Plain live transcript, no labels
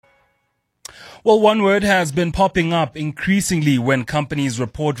Well, one word has been popping up increasingly when companies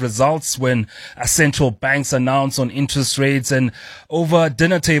report results, when central banks announce on interest rates, and over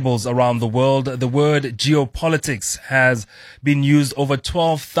dinner tables around the world. The word geopolitics has been used over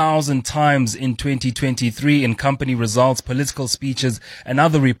 12,000 times in 2023 in company results, political speeches, and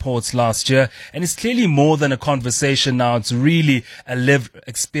other reports last year. And it's clearly more than a conversation now. It's really a lived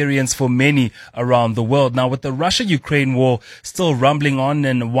experience for many around the world. Now, with the Russia-Ukraine war still rumbling on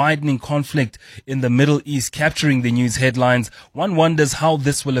and widening conflict in the Middle East capturing the news headlines, one wonders how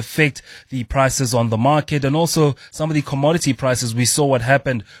this will affect the prices on the market and also some of the commodity prices. We saw what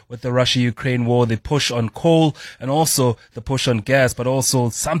happened with the Russia-Ukraine war, the push on coal and also the push on gas, but also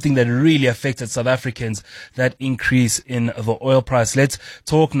something that really affected South Africans, that increase in the oil price. Let's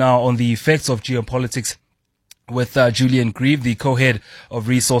talk now on the effects of geopolitics with Julian Grieve, the co-head of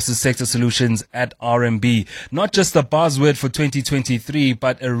Resources Sector Solutions at RMB. Not just a buzzword for 2023,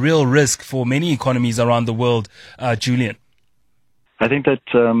 but a real risk for many economies around the world. Julian. I think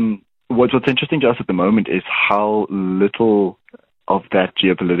that what's interesting to us at the moment is how little of that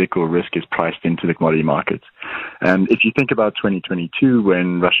geopolitical risk is priced into the commodity markets. And if you think about 2022,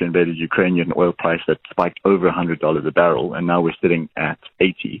 when Russia invaded Ukraine, you had an oil price that spiked over $100 a barrel, and now we're sitting at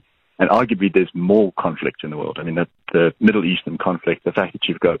 80. And arguably, there's more conflict in the world. I mean, the Middle Eastern conflict, the fact that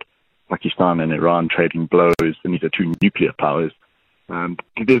you've got Pakistan and Iran trading blows, and these are two nuclear powers,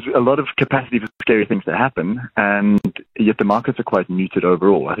 there's a lot of capacity for scary things to happen, and yet the markets are quite muted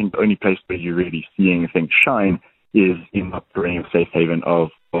overall. I think the only place where you're really seeing things shine is in the perennial safe haven of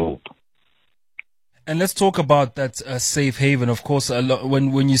gold. And let's talk about that safe haven. Of course,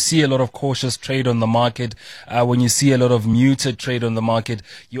 when you see a lot of cautious trade on the market, when you see a lot of muted trade on the market,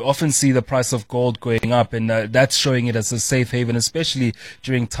 you often see the price of gold going up, and that's showing it as a safe haven, especially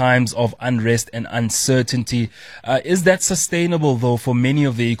during times of unrest and uncertainty. Is that sustainable, though, for many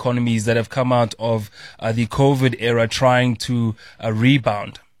of the economies that have come out of the COVID era trying to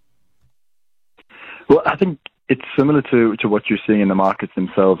rebound? Well, I think it's similar to what you're seeing in the markets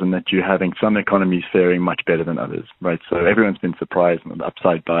themselves, in that you're having some economies faring much better than others, right? So everyone's been surprised on the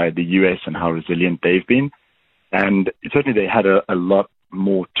upside by the US and how resilient they've been. And certainly they had a lot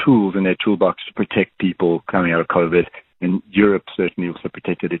more tools in their toolbox to protect people coming out of COVID. And Europe certainly also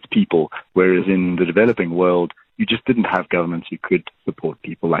protected its people, whereas in the developing world, you just didn't have governments who could support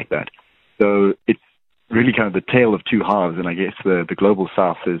people like that. So it's really kind of the tale of two halves, and I guess the global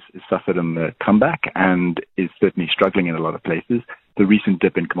south has suffered in the comeback and is certainly struggling in a lot of places. The recent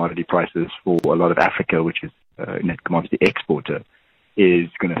dip in commodity prices for a lot of Africa, which is a net commodity exporter, is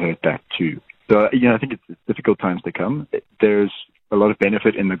going to hurt that too. So, I think it's difficult times to come. There's a lot of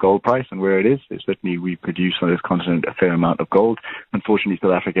benefit in the gold price and where it is. Certainly we produce on this continent a fair amount of gold. Unfortunately,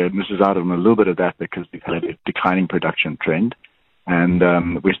 South Africa misses out on a little bit of that because we've had a declining production trend. And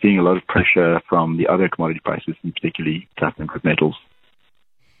we're seeing a lot of pressure from the other commodity prices, and particularly platinum group metals.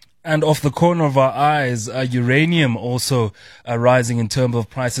 And off the corner of our eyes, uranium also rising in terms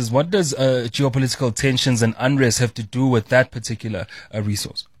of prices. What does geopolitical tensions and unrest have to do with that particular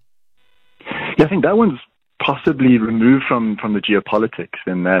resource? Yeah, I think that one's possibly removed from the geopolitics,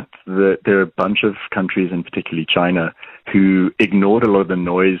 in that there are a bunch of countries, and particularly China, who ignored a lot of the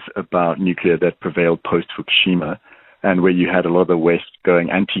noise about nuclear that prevailed post-Fukushima. And where you had a lot of the West going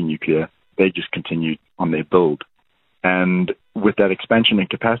anti-nuclear, they just continued on their build. And with that expansion in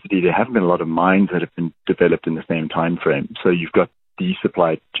capacity, there haven't been a lot of mines that have been developed in the same time frame. So you've got these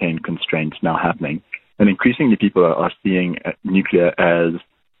supply chain constraints now happening. And increasingly people are seeing nuclear as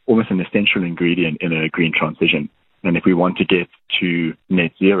almost an essential ingredient in a green transition. And if we want to get to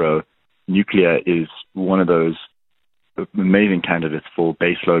net zero, nuclear is one of those amazing candidates for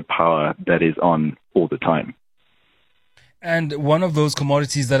baseload power that is on all the time. And one of those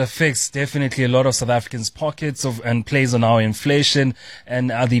commodities that affects definitely a lot of South Africans' pockets and plays on our inflation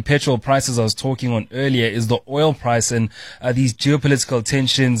and the petrol prices I was talking on earlier is the oil price, and these geopolitical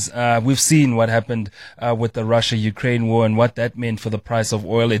tensions. We've seen what happened with the Russia-Ukraine war and what that meant for the price of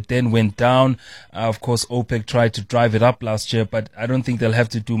oil. It then went down. Of course, OPEC tried to drive it up last year, but I don't think they'll have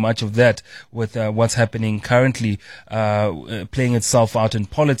to do much of that with what's happening currently, playing itself out in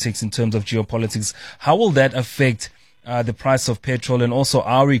politics in terms of geopolitics. How will that affect the price of petrol and also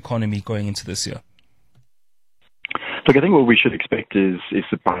our economy going into this year? Look, I think what we should expect is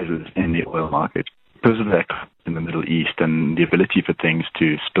surprises in the oil market because of that in the Middle East and the ability for things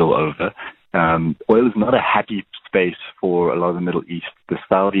to spill over. Oil is not a happy space for a lot of the Middle East. The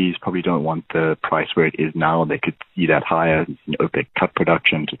Saudis probably don't want the price where it is now. They could see that higher. OPEC cut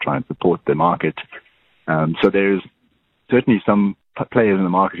production to try and support the market. So there's certainly some players in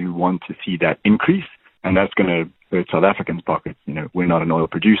the market who want to see that increase, and that's going to hurt South Africans' pockets. We're not an oil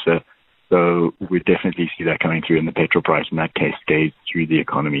producer, So we definitely see that coming through in the petrol price, and that cascades through the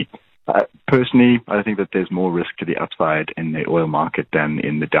economy. Personally, I think that there's more risk to the upside in the oil market than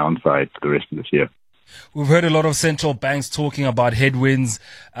in the downside for the rest of this year. We've heard a lot of central banks talking about headwinds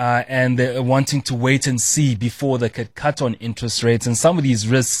and they're wanting to wait and see before they could cut on interest rates. And some of these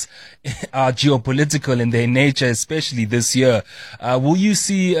risks are geopolitical in their nature, especially this year. Will you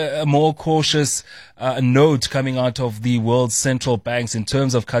see a more cautious note coming out of the world's central banks in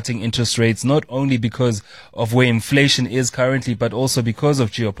terms of cutting interest rates, not only because of where inflation is currently, but also because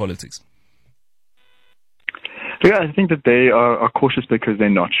of geopolitics? Yeah, I think that they are cautious because they're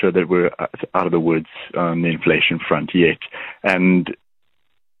not sure that we're out of the woods on the inflation front yet. And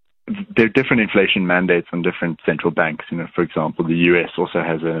there are different inflation mandates on different central banks. For example, the US also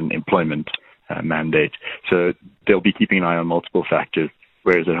has an employment mandate. So they'll be keeping an eye on multiple factors,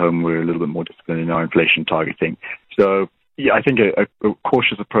 whereas at home we're a little bit more disciplined in our inflation targeting. So yeah, I think a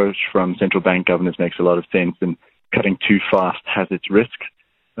cautious approach from central bank governors makes a lot of sense, and cutting too fast has its risks.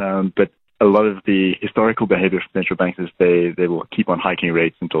 But a lot of the historical behavior from central banks is they will keep on hiking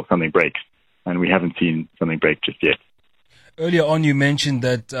rates until something breaks, and we haven't seen something break just yet. Earlier on, you mentioned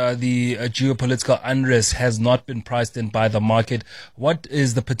that the geopolitical unrest has not been priced in by the market. What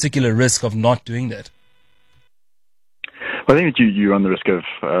is the particular risk of not doing that? Well, I think that you run the risk of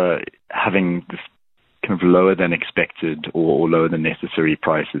having this kind of lower than expected or lower than necessary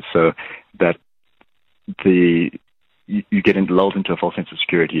prices, so that you get lulled into a false sense of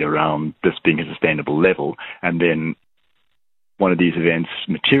security around this being a sustainable level, and then one of these events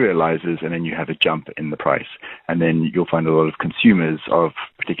materializes, and then you have a jump in the price. And then you'll find a lot of consumers of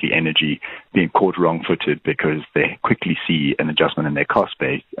particularly energy being caught wrong-footed because they quickly see an adjustment in their cost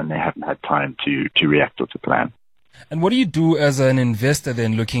base, and they haven't had time to react or to plan. And what do you do as an investor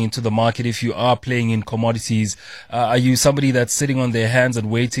then looking into the market if you are playing in commodities? Are you somebody that's sitting on their hands and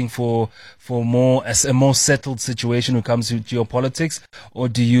waiting for a more settled situation when it comes to geopolitics? Or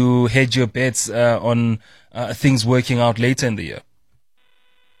do you hedge your bets on things working out later in the year?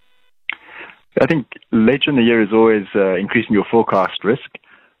 I think later in the year is always increasing your forecast risk.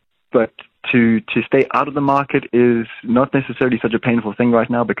 But to stay out of the market is not necessarily such a painful thing right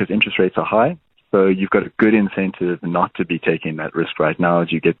now because interest rates are high. So you've got a good incentive not to be taking that risk right now as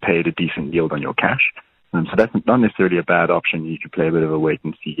you get paid a decent yield on your cash. So that's not necessarily a bad option. You can play a bit of a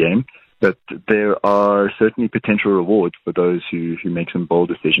wait-and-see game. But there are certainly potential rewards for those who make some bold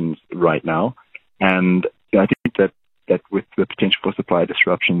decisions right now. And I think that with the potential for supply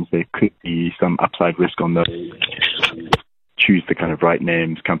disruptions, there could be some upside risk on those. Choose the kind of right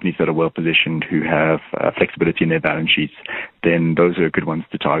names, companies that are well positioned, who have flexibility in their balance sheets, then those are good ones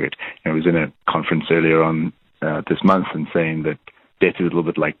to target. I was in a conference earlier on this month and saying that debt is a little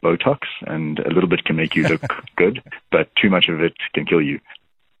bit like Botox, and a little bit can make you look good, but too much of it can kill you.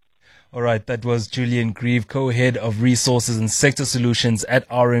 All right, that was Julian Grieve, co-head of resources and sector solutions at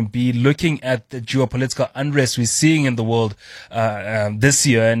RMB, looking at the geopolitical unrest we're seeing in the world this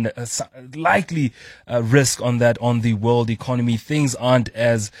year and likely risk on the world economy. Things aren't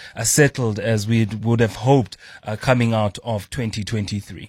as settled as we would have hoped coming out of 2023.